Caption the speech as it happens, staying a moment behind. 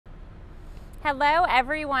Hello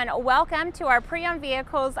everyone, welcome to our pre-owned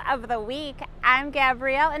vehicles of the week. I'm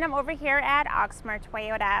Gabrielle and I'm over here at Oxmoor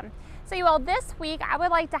Toyota. So you all, this week I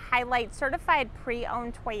would like to highlight certified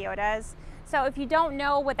pre-owned Toyotas. So if you don't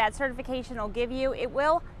know what that certification will give you, it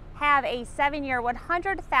will have a 7-year,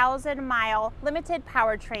 100,000 mile limited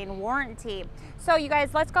powertrain warranty. So you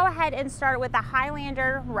guys, let's go ahead and start with the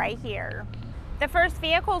Highlander right here. The first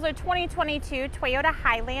vehicle is a 2022 Toyota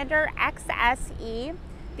Highlander XSE.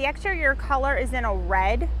 The exterior color is in a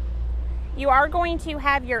red. You are going to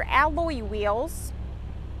have your alloy wheels.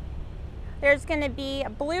 There's going to be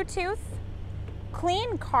Bluetooth,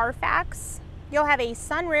 clean Carfax. You'll have a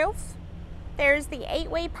sunroof. There's the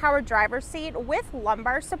 8-way power driver seat with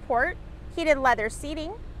lumbar support, heated leather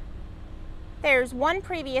seating. There's one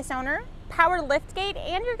previous owner, power liftgate,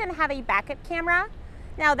 and you're going to have a backup camera.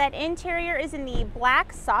 Now that interior is in the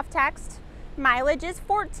black soft text. Mileage is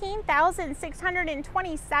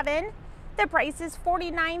 14,627. The price is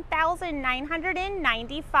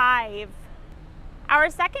 $49,995. Our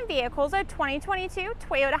second vehicle is a 2022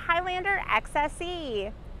 Toyota Highlander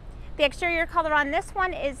XSE. The exterior color on this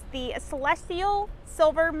one is the Celestial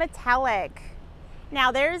Silver Metallic.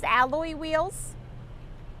 Now there's alloy wheels.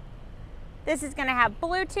 This is going to have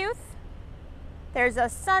Bluetooth. There's a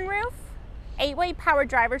sunroof, 8-way power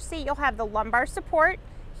driver seat. You'll have the lumbar support,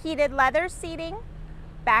 heated leather seating,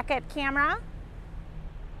 backup camera.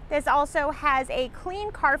 This also has a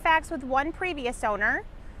clean Carfax with one previous owner.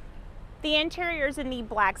 The interior is in the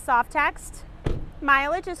black soft text.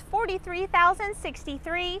 Mileage is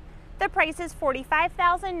 43,063. The price is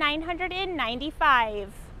 $45,995.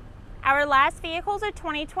 Our last vehicle is a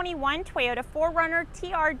 2021 Toyota 4Runner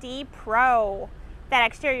TRD Pro. That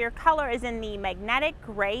exterior color is in the magnetic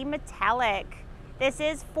gray metallic. This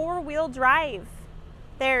is 4-wheel drive.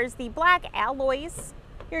 There's the black alloys.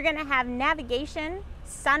 You're going to have navigation,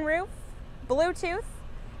 sunroof, Bluetooth.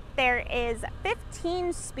 There is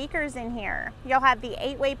 15 speakers in here. You'll have the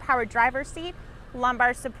 8-way power driver seat,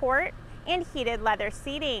 lumbar support, and heated leather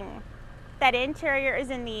seating. That interior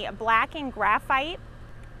is in the black and graphite.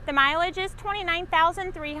 The mileage is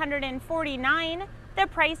 29,349. The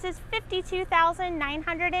price is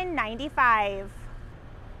 $52,995.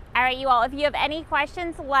 All right, you all, if you have any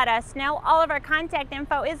questions, let us know. All of our contact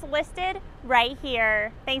info is listed right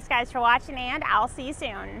here. Thanks guys for watching, and I'll see you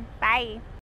soon. Bye.